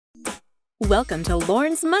Welcome to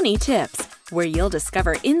Lorne's Money Tips, where you'll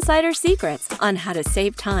discover insider secrets on how to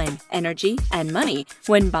save time, energy, and money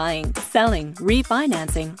when buying, selling,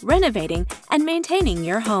 refinancing, renovating, and maintaining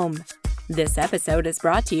your home. This episode is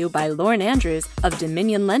brought to you by Lorne Andrews of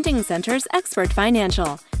Dominion Lending Center's Expert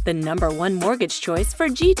Financial, the #1 mortgage choice for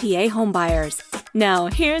GTA homebuyers. Now,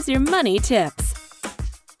 here's your money tips.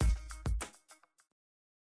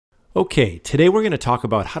 Okay, today we're going to talk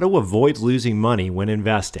about how to avoid losing money when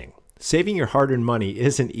investing. Saving your hard-earned money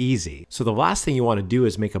isn't easy, so the last thing you want to do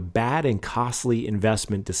is make a bad and costly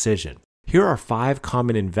investment decision. Here are 5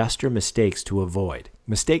 common investor mistakes to avoid.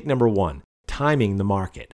 Mistake number 1, timing the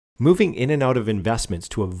market. Moving in and out of investments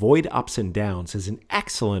to avoid ups and downs is an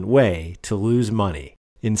excellent way to lose money.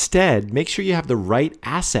 Instead, make sure you have the right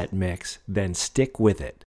asset mix, then stick with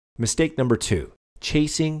it. Mistake number 2,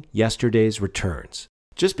 chasing yesterday's returns.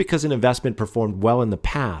 Just because an investment performed well in the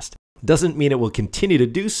past doesn't mean it will continue to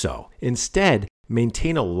do so. Instead,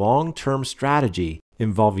 maintain a long-term strategy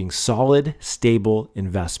involving solid, stable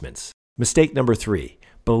investments. Mistake number 3,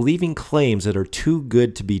 believing claims that are too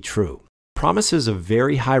good to be true. Promises of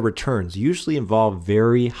very high returns usually involve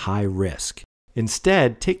very high risk.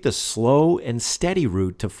 Instead, take the slow and steady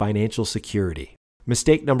route to financial security.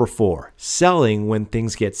 Mistake number 4, selling when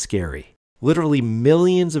things get scary. Literally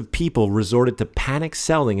millions of people resorted to panic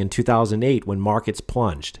selling in 2008 when markets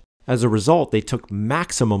plunged. As a result, they took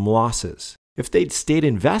maximum losses. If they'd stayed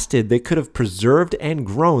invested, they could have preserved and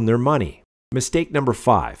grown their money. Mistake number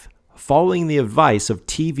 5, following the advice of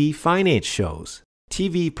TV finance shows.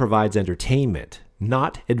 TV provides entertainment,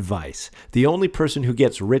 not advice. The only person who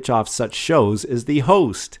gets rich off such shows is the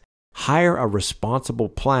host. Hire a responsible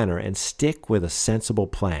planner and stick with a sensible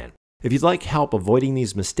plan. If you'd like help avoiding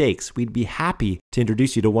these mistakes, we'd be happy to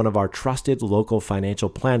introduce you to one of our trusted local financial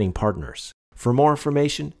planning partners. For more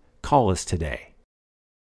information, call us today.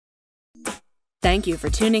 Thank you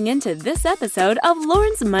for tuning into this episode of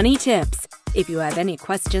Lorne's Money Tips. If you have any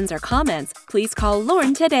questions or comments, please call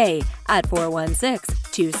Lorne today at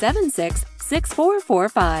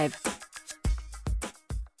 416-276-6445.